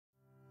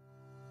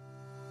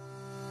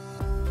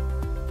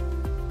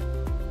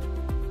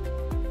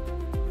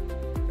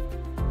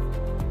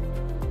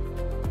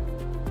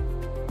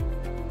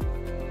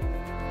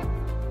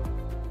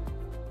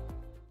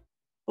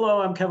Hello,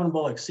 I'm Kevin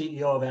Bullock,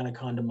 CEO of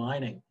Anaconda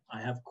Mining.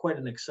 I have quite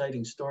an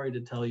exciting story to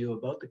tell you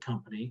about the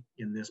company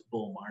in this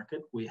bull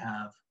market. We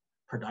have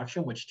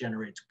production, which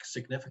generates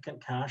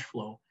significant cash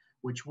flow,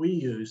 which we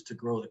use to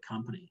grow the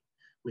company.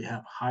 We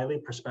have highly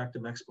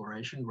prospective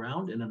exploration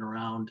ground in and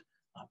around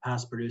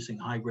past producing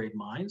high-grade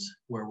mines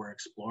where we're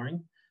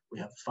exploring. We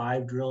have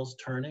 5 drills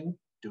turning,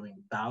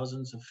 doing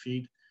thousands of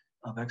feet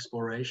of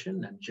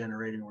exploration and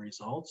generating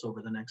results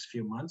over the next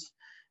few months.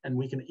 And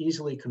we can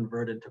easily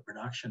convert it to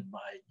production by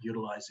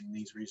utilizing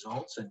these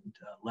results and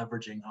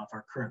leveraging off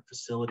our current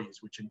facilities,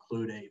 which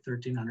include a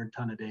 1,300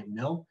 ton a day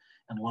mill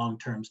and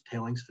long-term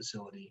tailings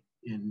facility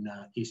in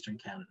Eastern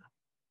Canada.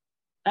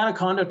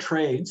 Anaconda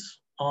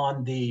trades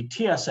on the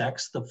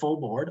TSX, the full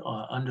board,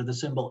 under the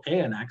symbol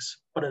ANX,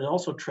 but it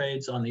also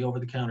trades on the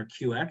over-the-counter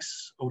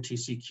QX,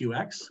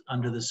 OTCQX,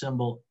 under the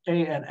symbol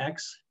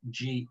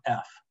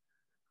ANXGF.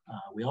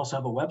 We also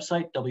have a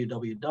website,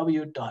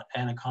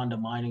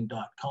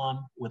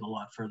 www.anacondamining.com, with a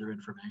lot further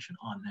information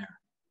on there.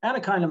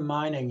 Anaconda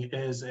Mining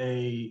is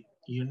a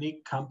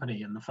unique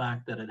company in the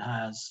fact that it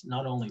has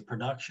not only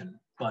production,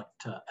 but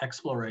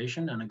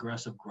exploration and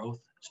aggressive growth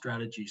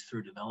strategies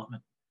through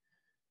development.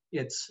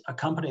 It's a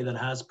company that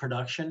has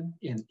production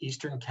in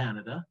Eastern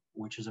Canada,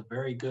 which is a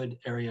very good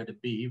area to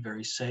be,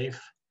 very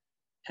safe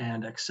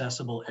and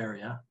accessible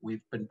area.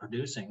 We've been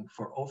producing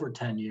for over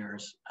 10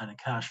 years on a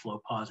cash flow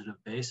positive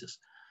basis.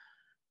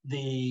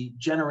 The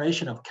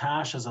generation of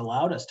cash has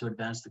allowed us to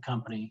advance the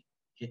company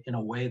in a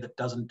way that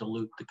doesn't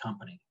dilute the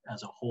company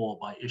as a whole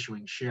by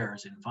issuing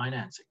shares in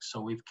financing.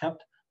 So we've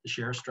kept the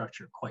share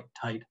structure quite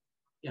tight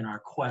in our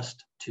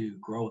quest to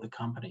grow the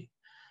company.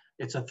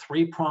 It's a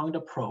 3-pronged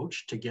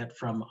approach to get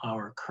from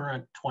our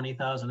current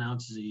 20,000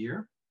 ounces a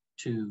year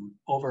to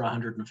over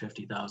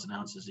 150,000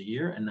 ounces a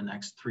year in the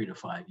next 3 to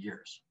 5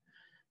 years.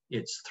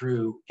 It's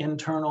through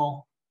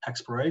internal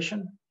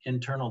exploration,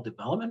 internal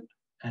development,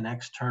 and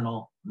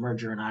external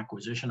merger and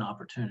acquisition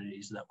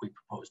opportunities that we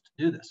propose to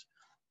do this.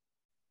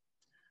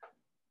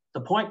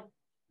 The Point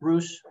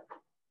Bruce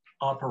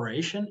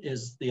operation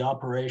is the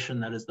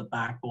operation that is the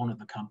backbone of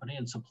the company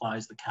and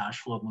supplies the cash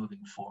flow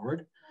moving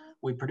forward.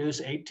 We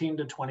produce 18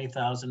 to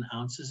 20,000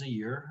 ounces a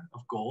year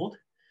of gold,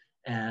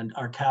 and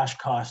our cash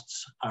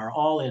costs are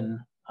all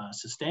in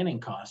sustaining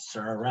costs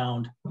are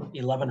around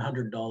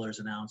 $1,100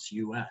 an ounce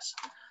US.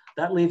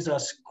 That leaves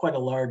us quite a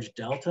large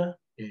delta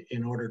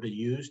in order to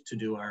use to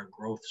do our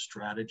growth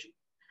strategy.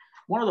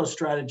 One of those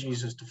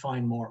strategies is to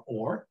find more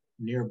ore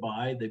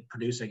nearby the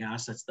producing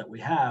assets that we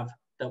have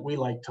that we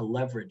like to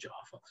leverage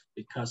off of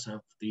because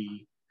of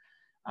the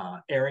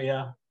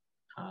area,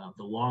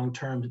 the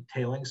long-term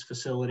tailings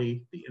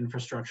facility, the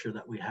infrastructure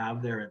that we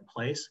have there in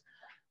place.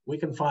 We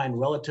can find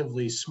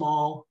relatively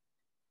small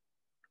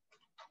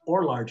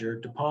or larger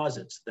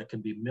deposits that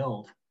can be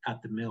milled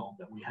at the mill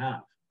that we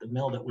have. The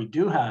mill that we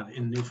do have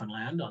in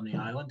Newfoundland on the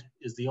island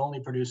is the only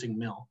producing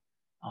mill,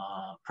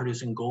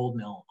 producing gold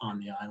mill on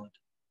the island.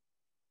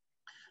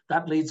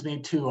 That leads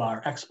me to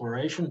our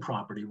exploration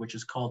property, which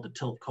is called the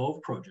Tilt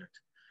Cove project.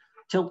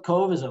 Tilt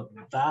Cove is a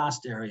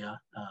vast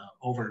area,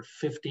 over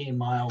 15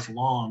 miles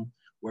long,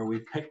 where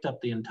we've picked up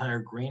the entire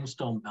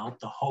greenstone belt,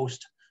 the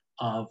host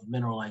of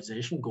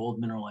mineralization, gold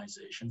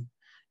mineralization.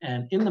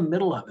 And in the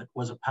middle of it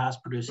was a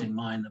past producing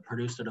mine that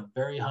produced at a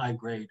very high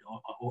grade,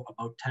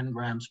 about 10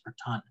 grams per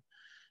ton.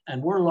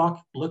 And we're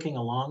looking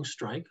along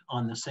strike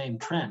on the same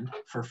trend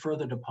for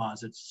further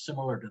deposits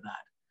similar to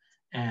that.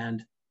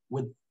 And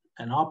with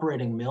an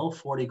operating mill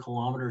 40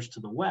 kilometers to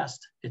the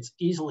west, it's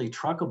easily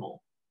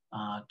truckable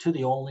to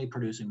the only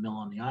producing mill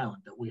on the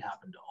island that we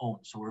happen to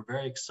own. So we're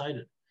very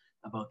excited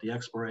about the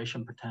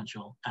exploration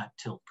potential at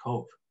Tilt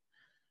Cove.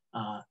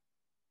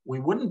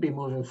 We wouldn't be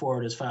moving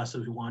forward as fast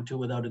as we want to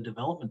without a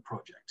development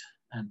project.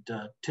 And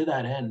to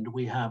that end,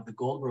 we have the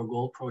Goldboro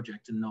Gold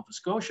project in Nova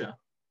Scotia,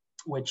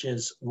 which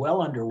is well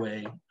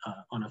underway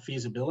on a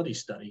feasibility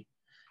study.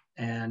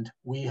 And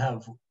we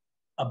have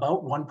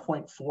about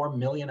 1.4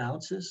 million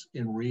ounces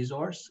in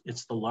resource.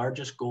 It's the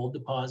largest gold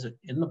deposit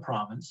in the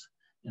province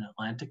in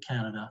Atlantic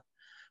Canada.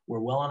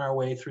 We're well on our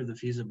way through the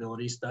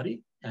feasibility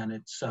study, and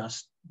it's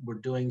we're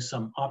doing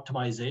some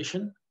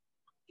optimization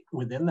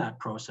within that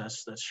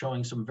process that's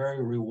showing some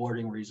very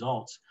rewarding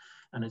results.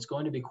 And it's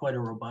going to be quite a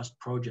robust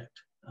project.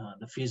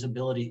 The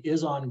feasibility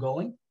is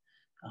ongoing.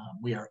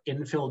 We are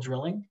infill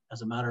drilling.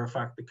 As a matter of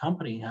fact, the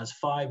company has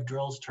 5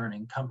 drills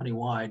turning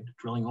company-wide,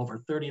 drilling over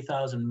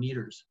 30,000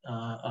 meters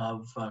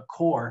of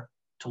core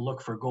to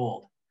look for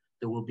gold.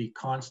 There will be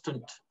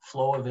constant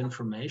flow of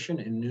information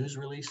in news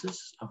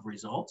releases of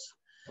results,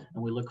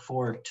 and we look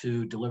forward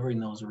to delivering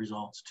those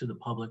results to the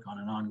public on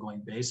an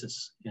ongoing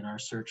basis in our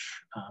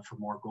search for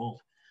more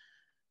gold.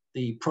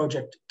 The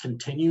project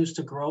continues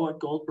to grow at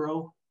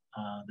Goldboro.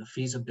 The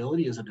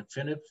feasibility is a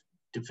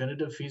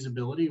definitive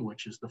feasibility,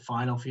 which is the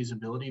final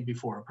feasibility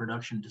before a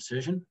production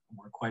decision.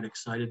 We're quite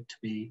excited to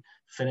be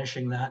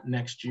finishing that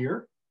next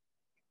year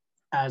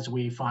as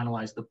we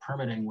finalize the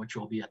permitting, which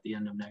will be at the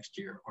end of next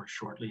year or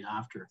shortly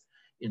after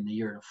in the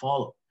year to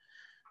follow.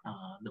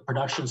 The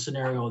production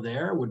scenario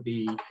there would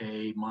be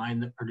a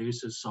mine that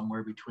produces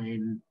somewhere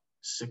between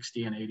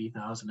 60 and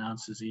 80,000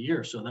 ounces a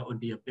year. So that would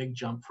be a big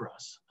jump for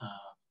us,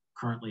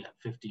 currently at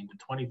 15 to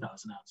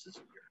 20,000 ounces a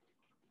year.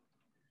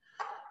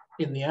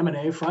 In the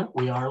M&A front,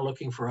 we are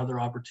looking for other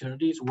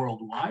opportunities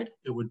worldwide.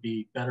 It would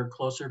be better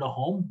closer to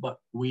home, but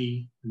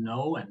we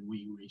know and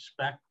we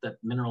respect that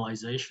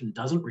mineralization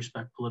doesn't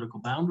respect political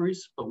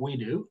boundaries, but we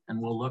do,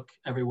 and we'll look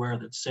everywhere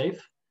that's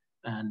safe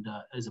and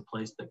is a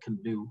place that can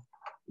do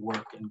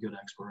work and good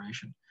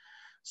exploration.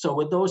 So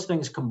with those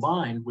things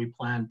combined, we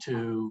plan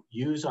to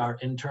use our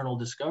internal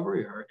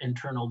discovery, our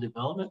internal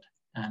development,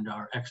 and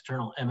our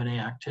external M&A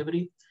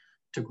activity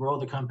to grow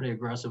the company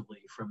aggressively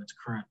from its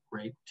current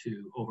rate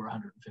to over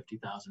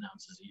 150,000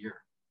 ounces a year.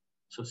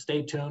 So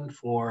stay tuned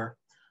for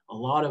a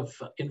lot of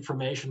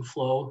information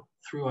flow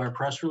through our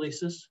press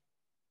releases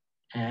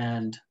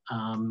and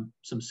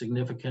some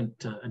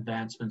significant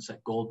advancements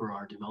at Goldbar,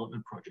 our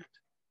development project.